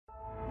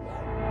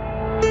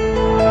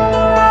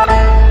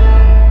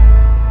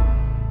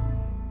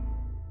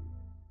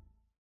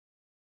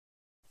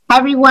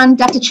everyone,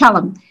 Dr.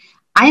 Chalam.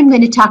 I am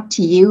going to talk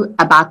to you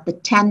about the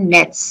 10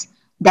 myths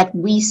that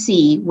we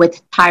see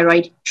with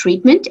thyroid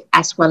treatment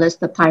as well as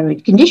the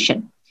thyroid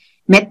condition.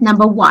 Myth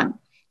number 1,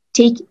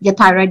 take your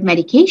thyroid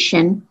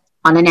medication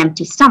on an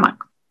empty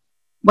stomach.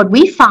 What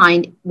we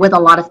find with a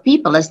lot of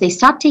people is they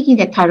start taking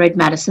their thyroid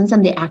medicines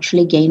and they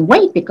actually gain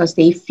weight because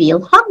they feel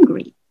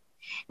hungry.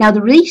 Now,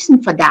 the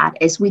reason for that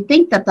is we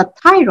think that the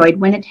thyroid,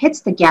 when it hits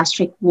the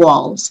gastric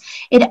walls,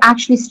 it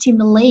actually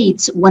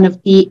stimulates one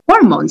of the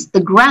hormones, the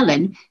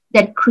ghrelin,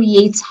 that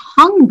creates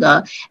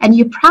hunger, and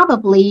you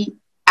probably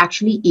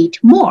actually eat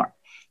more.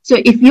 So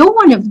if you're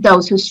one of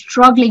those who's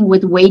struggling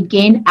with weight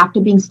gain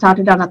after being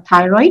started on a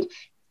thyroid,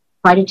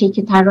 try to take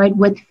your thyroid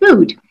with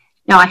food.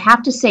 Now, I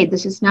have to say,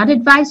 this is not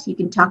advice. You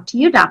can talk to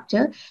your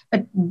doctor,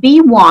 but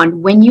be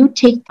warned, when you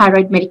take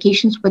thyroid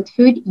medications with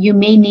food, you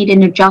may need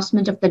an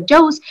adjustment of the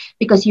dose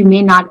because you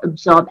may not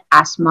absorb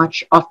as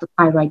much of the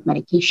thyroid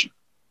medication.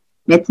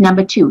 Myth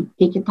number 2,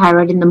 take your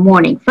thyroid in the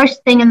morning,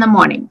 first thing in the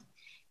morning.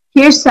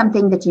 Here's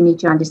something that you need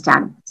to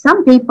understand.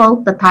 Some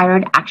people, the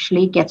thyroid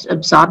actually gets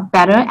absorbed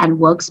better and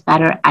works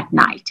better at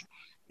night.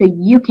 So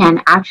you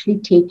can actually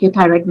take your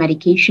thyroid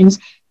medications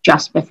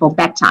just before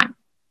bedtime.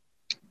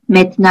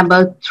 Myth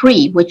number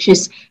 3, which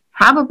is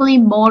probably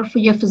more for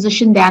your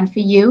physician than for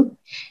you.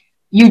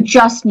 You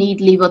just need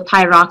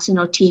levothyroxine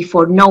or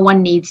T4. No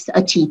one needs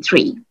a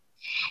T3.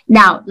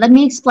 Now, let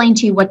me explain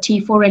to you what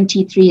T4 and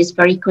T3 is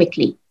very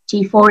quickly.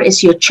 T4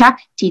 is your check,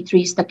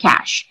 T3 is the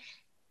cash.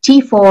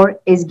 T4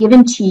 is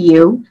given to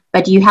you,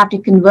 but you have to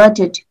convert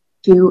it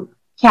to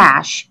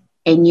cash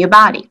in your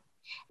body.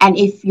 And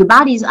if your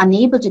body is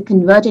unable to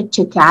convert it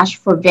to cash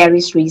for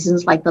various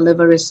reasons, like the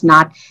liver is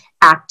not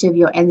active,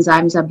 your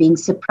enzymes are being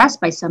suppressed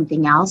by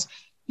something else,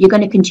 you're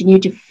going to continue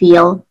to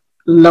feel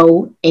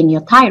low in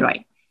your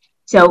thyroid.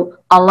 So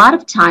a lot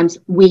of times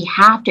we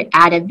have to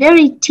add a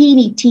very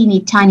teeny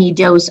tiny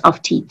dose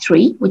of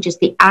T3, which is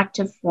the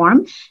active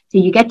form. So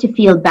you get to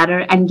feel better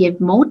and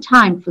give more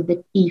time for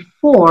the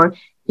T4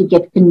 to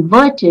get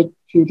converted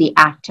to the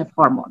active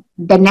hormone.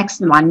 The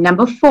next one,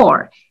 number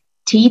 4,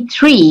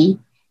 T3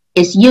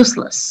 is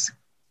useless.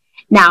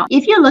 Now,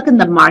 if you look in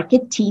the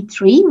market,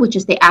 T3, which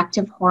is the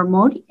active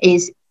hormone,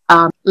 is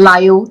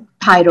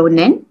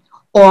liothyronine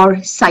or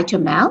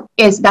Cytomel.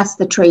 That's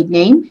the trade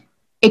name.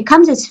 It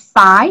comes as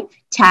 5,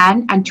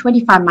 10, and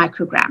 25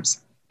 micrograms.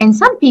 In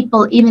some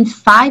people, even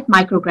 5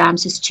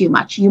 micrograms is too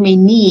much. You may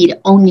need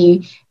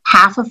only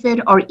half of it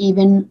or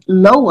even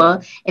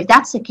lower. If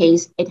that's the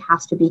case, it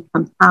has to be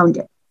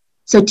compounded.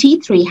 So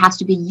T3 has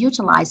to be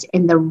utilized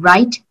in the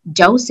right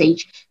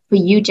dosage for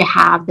you to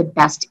have the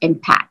best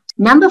impact.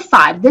 Number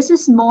 5, this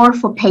is more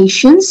for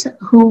patients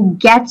who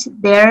get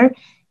their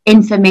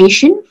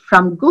information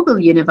from Google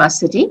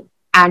University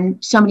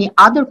and so many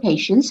other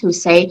patients who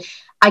say,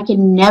 I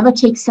can never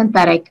take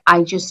synthetic,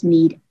 I just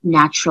need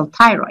natural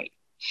thyroid.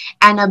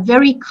 And a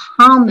very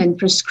common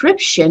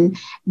prescription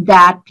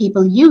that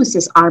people use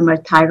is Armour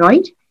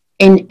Thyroid,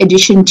 in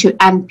addition to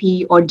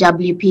NP or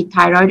WP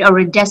thyroid or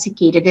a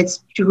desiccated.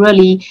 It's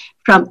really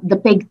from the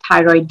pig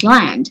thyroid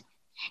gland.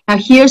 Now,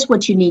 here's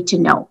what you need to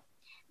know.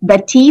 The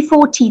T4,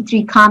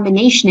 T3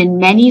 combination in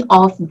many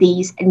of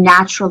these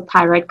natural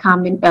thyroid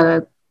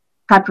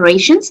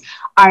preparations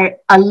are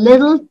a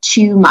little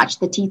too much.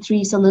 The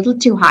T3 is a little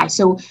too high.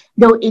 So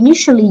though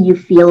initially you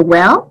feel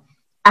well,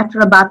 after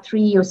about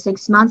 3 or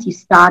 6 months, you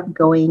start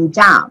going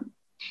down.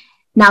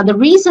 Now, the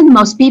reason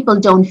most people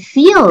don't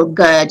feel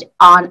good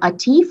on a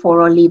T4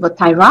 or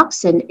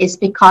levothyroxine is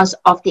because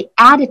of the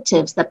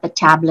additives that the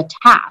tablet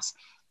has.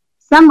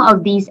 Some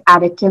of these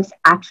additives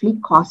actually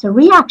cause a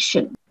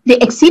reaction. The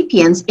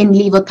excipients in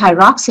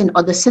levothyroxine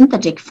or the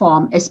synthetic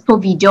form is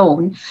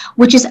povidone,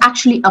 which is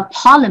actually a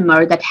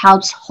polymer that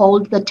helps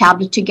hold the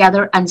tablet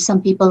together, and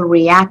some people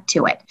react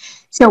to it.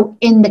 So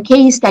in the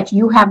case that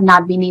you have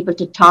not been able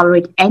to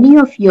tolerate any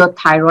of your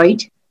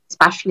thyroid,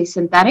 especially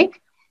synthetic,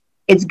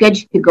 it's good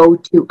to go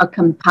to a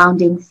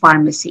compounding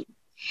pharmacy.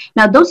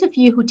 Now, those of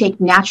you who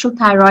take natural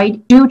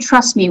thyroid, do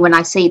trust me when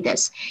I say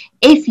this.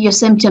 If your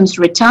symptoms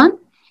return,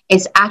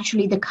 it's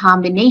actually the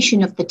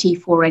combination of the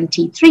T4 and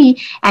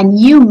T3, and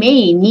you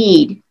may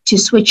need to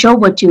switch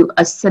over to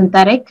a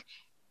synthetic,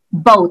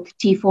 both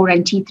T4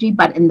 and T3,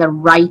 but in the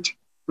right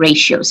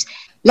ratios.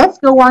 Let's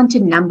go on to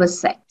number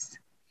 6.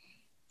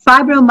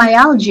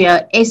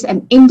 Fibromyalgia is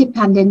an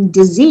independent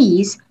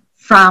disease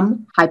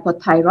from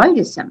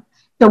hypothyroidism.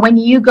 So when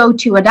you go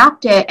to a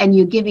doctor and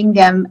you're giving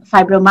them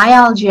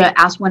fibromyalgia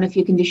as one of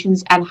your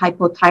conditions and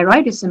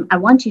hypothyroidism, I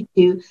want you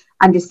to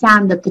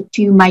understand that the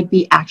two might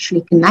be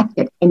actually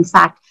connected. In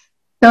fact,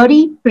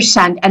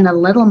 30% and a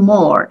little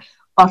more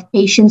of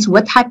patients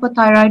with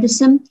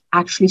hypothyroidism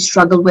actually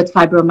struggle with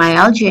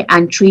fibromyalgia,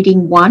 and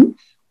treating one,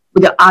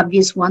 with the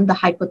obvious one, the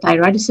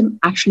hypothyroidism,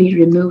 actually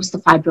removes the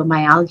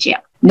fibromyalgia.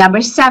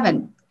 Number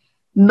 7,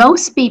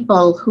 most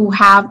people who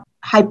have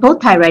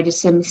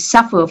hypothyroidism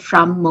suffer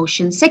from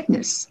motion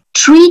sickness.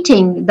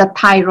 Treating the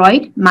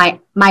thyroid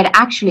might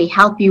actually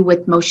help you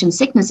with motion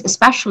sickness,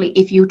 especially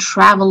if you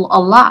travel a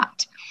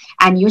lot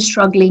and you're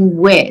struggling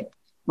with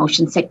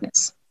motion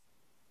sickness.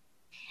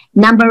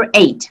 Number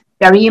 8,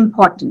 very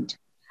important.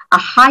 A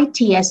high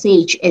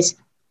TSH is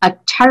a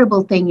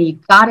terrible thing. You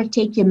got to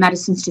take your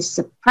medicines to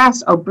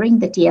suppress or bring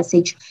the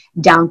TSH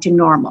down to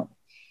normal.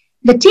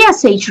 The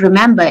TSH,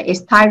 remember,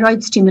 is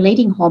thyroid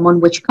stimulating hormone,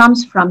 which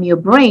comes from your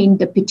brain,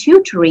 the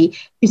pituitary,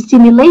 to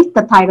stimulate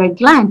the thyroid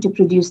gland to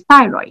produce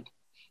thyroid.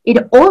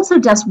 It also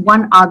does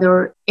one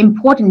other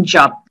important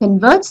job,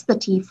 converts the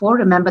T4,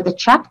 remember the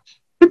check,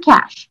 to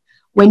cash.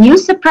 When you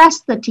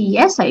suppress the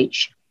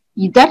TSH,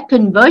 that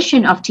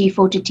conversion of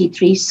T4 to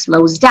T3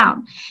 slows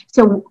down.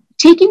 So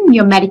taking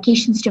your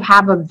medications to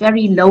have a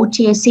very low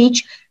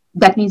TSH,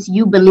 that means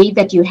you believe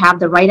that you have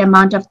the right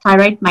amount of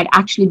thyroid, might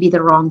actually be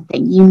the wrong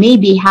thing. You may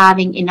be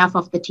having enough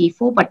of the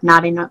T4, but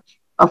not enough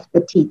of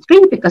the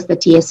T3 because the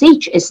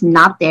TSH is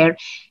not there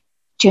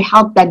to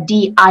help that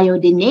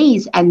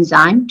deiodinase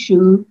enzyme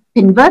to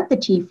convert the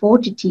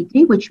T4 to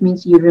T3, which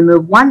means you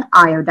remove one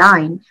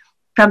iodine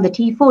from the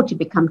T4 to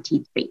become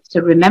T3. So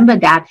remember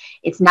that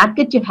it's not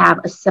good to have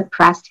a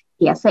suppressed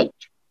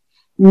TSH.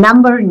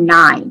 Number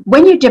 9,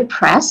 when you're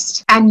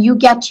depressed and you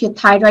get your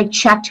thyroid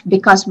checked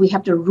because we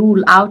have to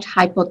rule out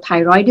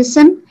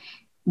hypothyroidism,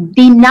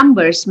 the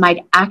numbers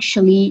might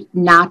actually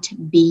not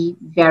be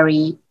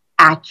very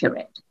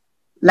accurate.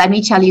 Let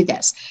me tell you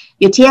this.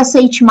 Your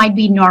TSH might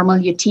be normal,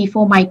 your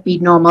T4 might be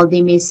normal.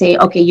 They may say,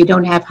 okay, you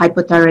don't have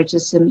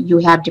hypothyroidism, you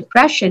have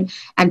depression,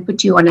 and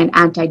put you on an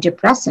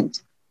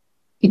antidepressant.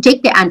 You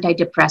take the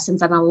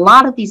antidepressants, and a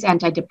lot of these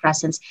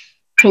antidepressants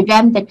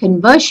prevent the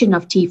conversion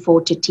of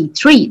T4 to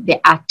T3,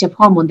 the active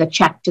hormone, the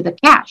check to the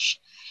cash.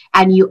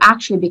 And you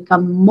actually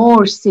become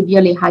more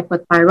severely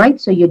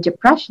hypothyroid, so your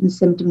depression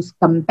symptoms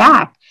come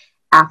back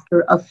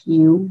after a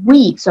few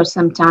weeks or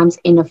sometimes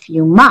in a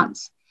few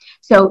months.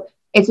 So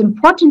it's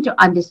important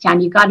to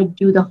understand you got to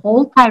do the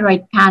whole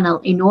thyroid panel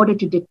in order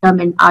to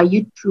determine are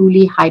you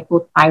truly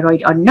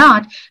hypothyroid or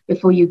not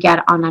before you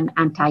get on an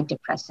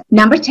antidepressant.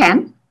 Number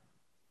 10,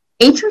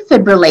 atrial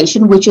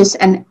fibrillation, which is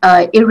an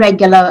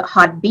irregular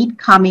heartbeat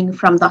coming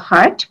from the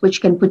heart,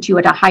 which can put you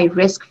at a high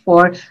risk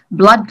for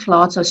blood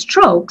clots or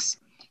strokes,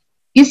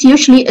 is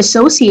usually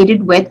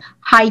associated with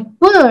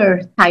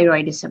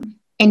hyperthyroidism.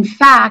 In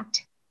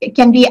fact, it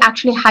can be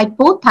actually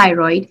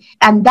hypothyroid,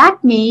 and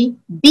that may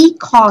be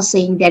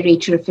causing their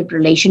atrial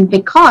fibrillation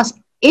because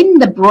in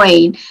the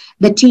brain,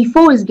 the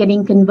T4 is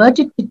getting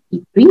converted to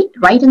T3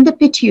 right in the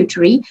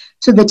pituitary,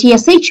 so the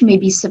TSH may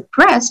be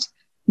suppressed,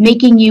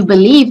 making you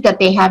believe that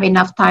they have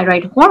enough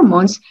thyroid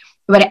hormones,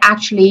 but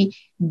actually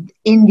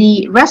in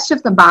the rest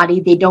of the body,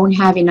 they don't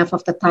have enough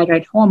of the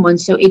thyroid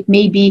hormones, so it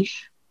may be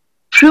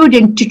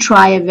prudent to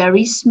try a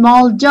very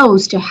small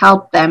dose to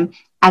help them,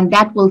 and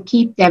that will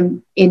keep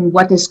them in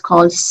what is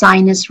called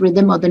sinus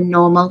rhythm or the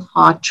normal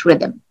heart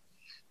rhythm.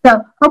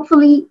 So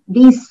hopefully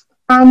these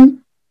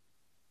 10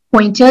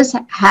 pointers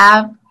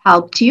have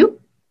helped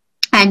you,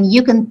 and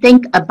you can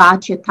think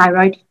about your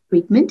thyroid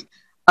treatment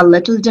a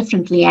little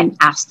differently and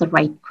ask the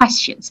right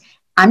questions.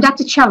 I'm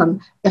Dr.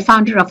 Chellam, the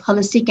founder of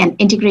Holistic and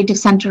Integrative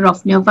Center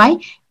of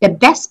Novi, the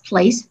best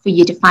place for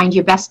you to find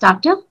your best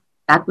doctor.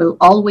 That will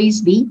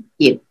always be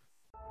you.